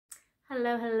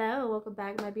Hello, hello. Welcome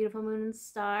back, my beautiful moon and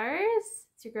stars.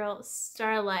 It's your girl,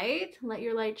 Starlight. Let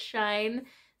your light shine.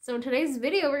 So in today's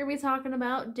video, we're going to be talking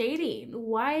about dating.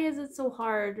 Why is it so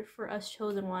hard for us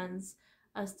chosen ones,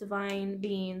 us divine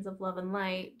beings of love and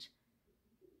light?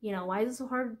 Why is it so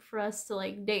hard for us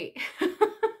to, date?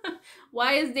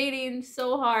 Why is dating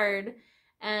so hard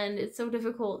and it's so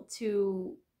difficult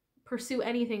to pursue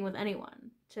anything with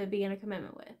anyone, to be in a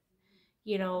commitment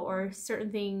with? Or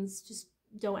certain things just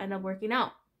don't end up working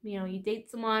out. You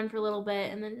date someone for a little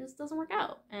bit and then it just doesn't work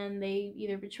out. And they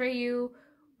either betray you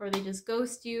or they just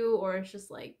ghost you, or it's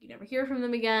just like you never hear from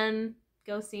them again.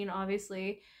 Ghosting,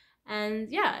 obviously.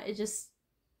 And yeah, it just,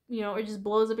 it just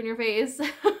blows up in your face.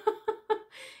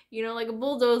 Like a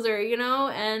bulldozer,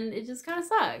 and it just kind of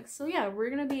sucks. So yeah, we're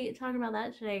going to be talking about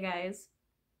that today, guys.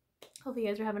 Hope you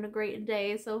guys are having a great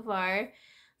day so far.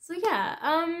 So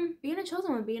yeah, being a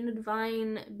chosen one, being a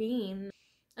divine being,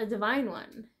 a divine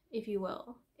one, if you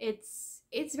will. It's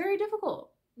very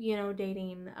difficult,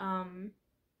 dating,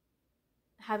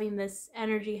 having this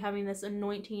energy, having this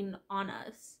anointing on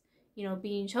us,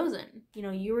 being chosen.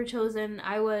 You were chosen,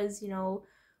 I was, well,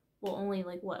 only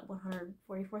like what,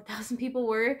 144,000 people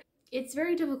were. It's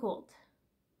very difficult,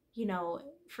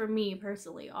 for me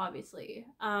personally, obviously.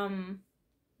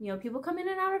 People come in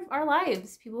and out of our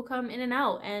lives. People come in and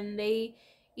out, and they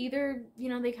either,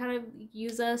 they kind of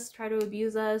use us, try to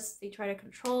abuse us, they try to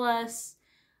control us.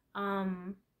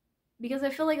 Because I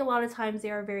feel like a lot of times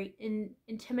they are very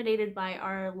intimidated by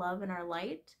our love and our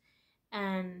light,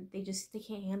 and they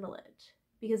can't handle it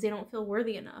because they don't feel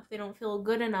worthy enough. They don't feel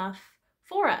good enough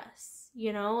for us,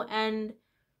 and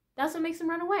that's what makes them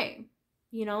run away.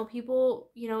 People,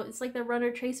 it's like the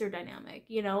runner tracer dynamic,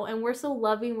 and we're so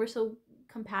loving, we're so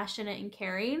compassionate and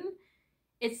caring.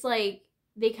 It's like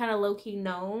they kind of low-key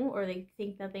know, or they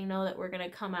think that they know that we're gonna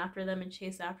come after them and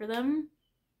chase after them.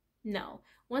 No.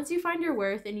 Once you find your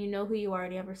worth and you know who you are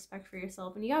and you have respect for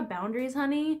yourself and you got boundaries,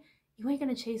 honey, you ain't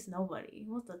gonna chase nobody.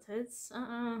 What the tits?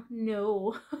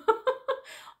 No.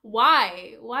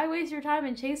 Why waste your time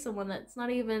and chase someone that's not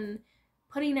even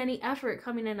putting any effort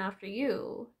coming in after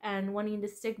you and wanting to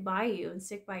stick by you and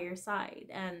stick by your side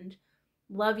and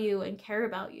love you and care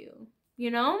about you?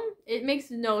 It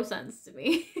makes no sense to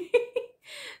me.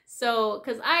 So,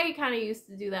 because I kind of used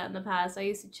to do that in the past. I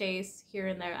used to chase here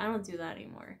and there. I don't do that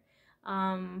anymore.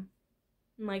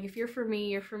 Like, if you're for me,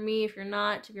 you're for me. If you're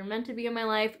not, if you're meant to be in my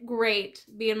life, great,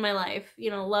 be in my life.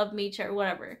 Love me,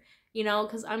 whatever.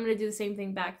 Because I'm going to do the same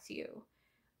thing back to you.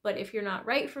 But if you're not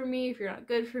right for me, if you're not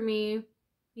good for me,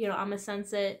 I'm going to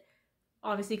sense it.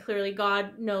 Obviously, clearly,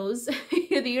 God knows.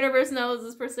 The universe knows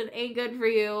this person ain't good for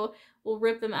you. We'll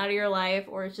rip them out of your life,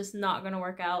 or it's just not going to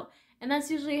work out. And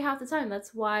that's usually half the time.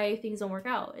 That's why things don't work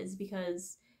out, is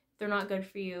because they're not good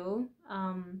for you.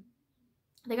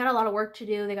 They got a lot of work to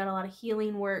do. They got a lot of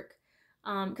healing work.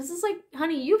 Because it's like,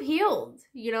 honey, you've healed.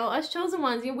 Us chosen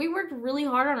ones, we worked really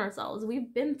hard on ourselves.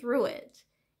 We've been through it.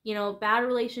 Bad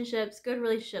relationships, good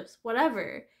relationships,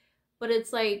 whatever. But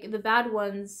it's like the bad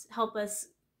ones help us,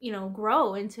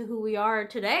 grow into who we are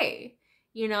today.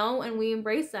 And we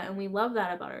embrace that and we love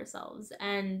that about ourselves.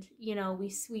 And,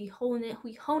 we hone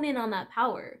in on that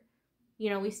power.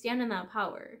 We stand in that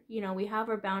power. We have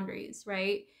our boundaries,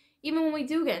 right? Even when we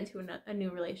do get into a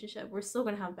new relationship, we're still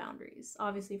going to have boundaries.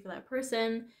 Obviously, for that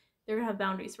person, they're going to have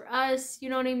boundaries for us. You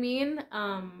know what I mean?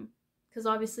 Because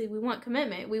obviously, we want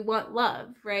commitment. We want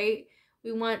love, right?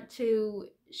 We want to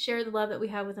share the love that we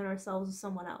have within ourselves with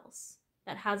someone else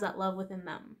that has that love within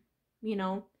them.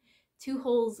 Two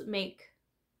wholes make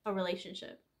a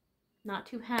relationship, not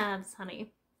two halves,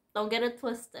 honey. Don't get it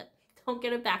twisted. Don't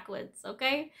get it backwards,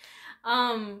 okay?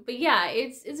 But yeah,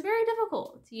 it's very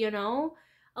difficult,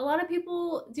 A lot of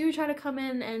people do try to come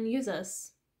in and use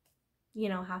us,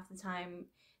 half the time.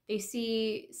 They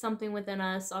see something within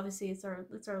us. Obviously, it's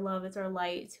our love, it's our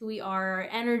light, it's who we are, our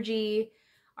energy,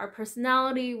 our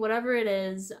personality, whatever it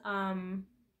is.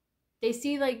 They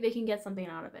see like they can get something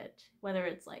out of it, whether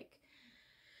it's like,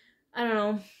 I don't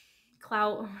know,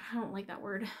 clout. I don't like that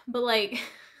word, but like,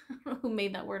 I don't know who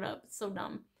made that word up. It's so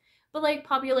dumb. But like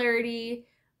popularity,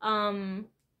 getting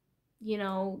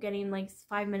like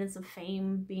 5 minutes of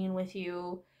fame, being with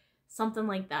you, something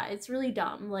like that. It's really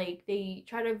dumb. Like they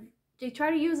try to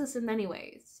use us in many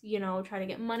ways, try to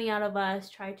get money out of us,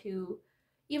 try to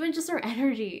even just our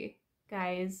energy,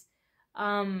 guys.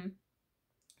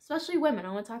 Especially women.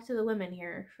 I want to talk to the women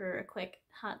here for a quick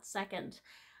hot second.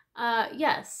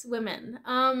 Yes, women.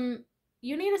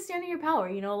 You need to stand in your power.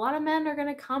 A lot of men are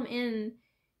gonna come in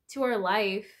to our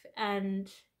life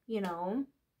and,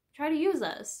 try to use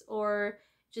us, or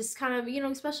just kind of, you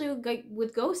know, especially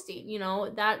with ghosting, you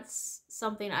know, that's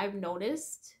something I've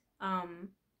noticed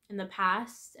in the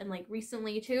past and like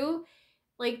recently too.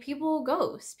 Like, people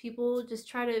ghost. People just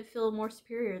try to feel more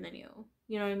superior than you.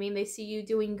 You know what I mean? They see you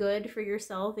doing good for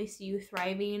yourself. They see you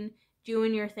thriving,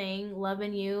 doing your thing,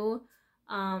 loving you.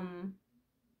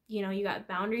 You know, you got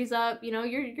boundaries up. You know,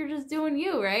 you're just doing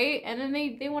you, right? And then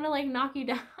they want to like knock you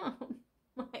down.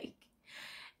 Like,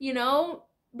 you know,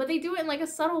 but they do it in like a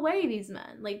subtle way, these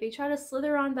men. Like, they try to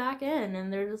slither on back in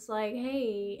and they're just like,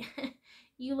 hey,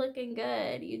 you looking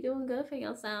good, you doing good for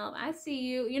yourself, I see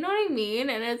you, you know what I mean?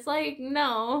 And it's like,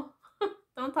 no,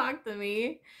 don't talk to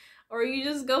me. Or you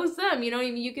just ghost them, you know what I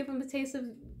mean? You give them a taste of,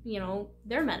 you know,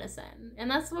 their medicine.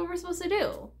 And that's what we're supposed to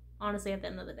do, honestly, at the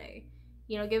end of the day.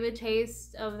 You know, give a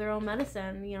taste of their own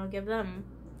medicine, you know, give them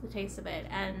the taste of it.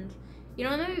 And, you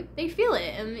know, they feel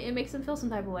it and it makes them feel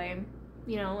some type of way,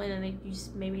 you know, and then you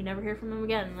just maybe never hear from them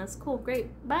again. That's cool,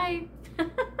 great, bye.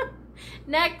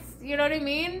 Next, you know what I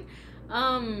mean?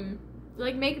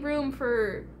 Like, make room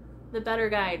for the better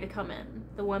guy to come in,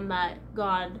 the one that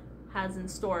God has in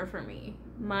store for me,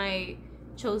 my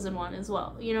chosen one as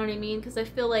well, you know what I mean? Because I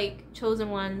feel like chosen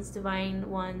ones, divine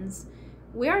ones,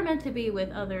 we are meant to be with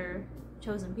other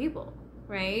chosen people,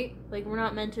 right? Like, we're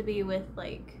not meant to be with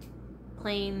like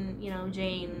plain, you know,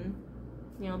 Jane,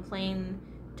 you know, plain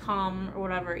Tom or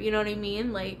whatever, you know what I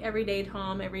mean? Like, everyday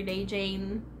Tom, everyday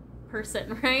Jane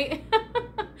person, right?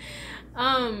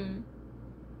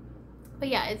 But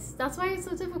yeah, that's why it's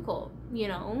so difficult, you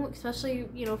know, especially,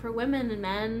 you know, for women and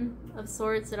men of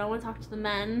sorts. And I want to talk to the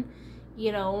men,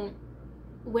 you know,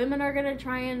 women are gonna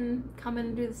try and come in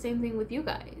and do the same thing with you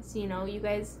guys. You know, you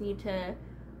guys need to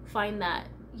find that,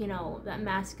 you know, that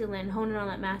masculine, hone in on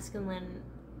that masculine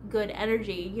good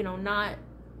energy, you know, not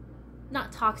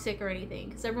toxic or anything,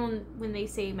 because everyone, when they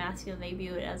say masculine, they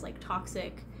view it as like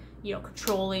toxic, you know,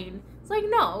 controlling. It's like,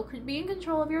 no, be in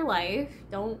control of your life.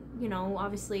 Don't, you know,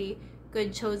 obviously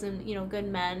good chosen, you know, good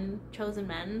men, chosen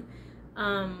men,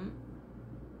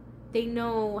 they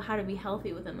know how to be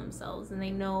healthy within themselves, and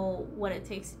they know what it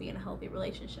takes to be in a healthy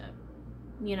relationship.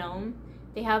 You know,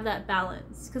 they have that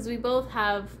balance, because we both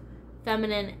have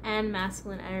feminine and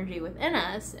masculine energy within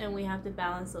us, and we have to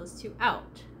balance those two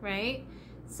out, right?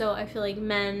 So I feel like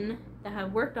men that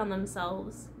have worked on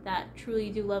themselves, that truly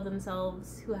do love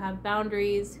themselves, who have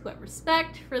boundaries, who have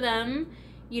respect for them,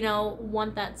 you know,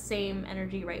 want that same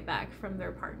energy right back from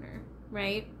their partner,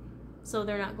 right? So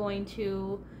they're not going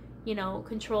to, you know,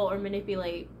 control or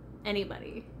manipulate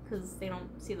anybody, because they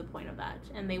don't see the point of that.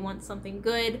 And they want something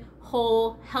good,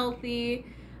 whole, healthy,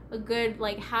 a good,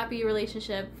 like, happy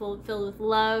relationship filled with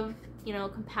love, you know,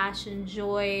 compassion,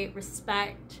 joy,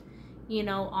 respect, you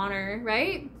know, honor,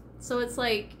 right? So it's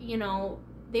like, you know,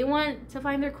 they want to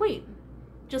find their queen,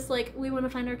 just like we want to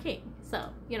find our king. So,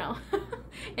 you know,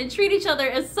 and treat each other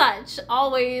as such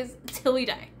always till we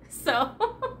die. So,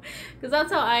 because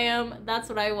that's how I am, that's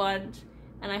what I want,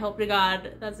 and I hope to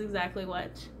God that's exactly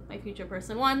what my future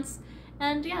person wants.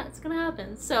 And yeah, it's gonna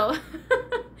happen. So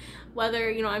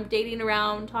whether, you know, I'm dating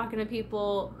around, talking to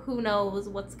people, who knows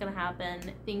what's gonna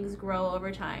happen. Things grow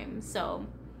over time. So,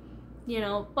 you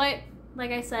know, but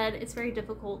like I said, it's very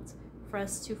difficult for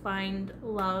us to find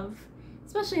love,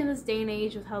 especially in this day and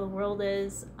age with how the world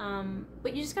is.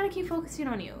 But you just gotta keep focusing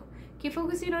on you. Keep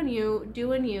focusing on you,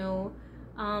 doing you,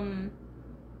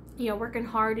 you know, working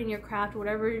hard in your craft,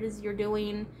 whatever it is you're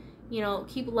doing, you know,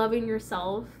 keep loving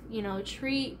yourself, you know,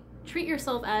 treat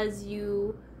yourself as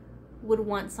you would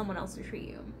want someone else to treat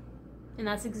you. And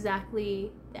that's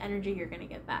exactly the energy you're gonna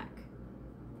get back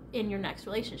in your next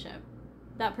relationship.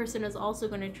 That person is also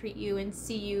going to treat you and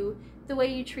see you the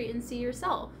way you treat and see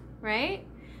yourself, right?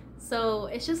 So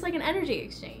it's just like an energy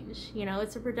exchange, you know,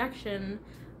 it's a projection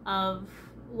of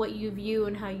what you view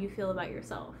and how you feel about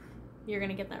yourself. You're going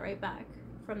to get that right back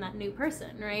from that new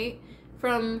person, right?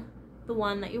 From the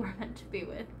one that you were meant to be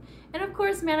with. And of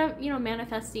course,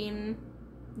 manifesting,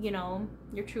 you know,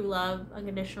 your true love,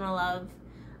 unconditional love.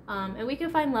 And we can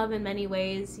find love in many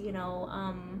ways, you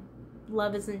know.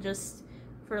 Love isn't just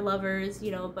for lovers,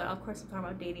 you know, but of course I'm talking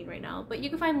about dating right now. But you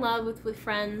can find love with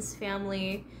friends,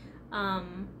 family,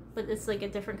 but it's like a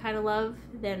different kind of love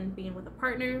than being with a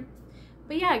partner.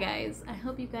 But yeah, guys, I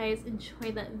hope you guys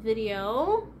enjoyed that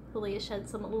video. Hopefully it shed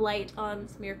some light on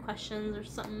some of your questions or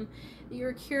something that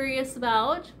you're curious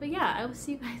about. But yeah, I will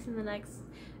see you guys in the next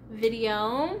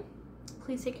video.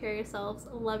 Please take care of yourselves,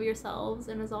 love yourselves,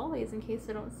 and as always, in case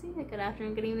I don't see you, good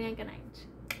afternoon, good evening, and good night.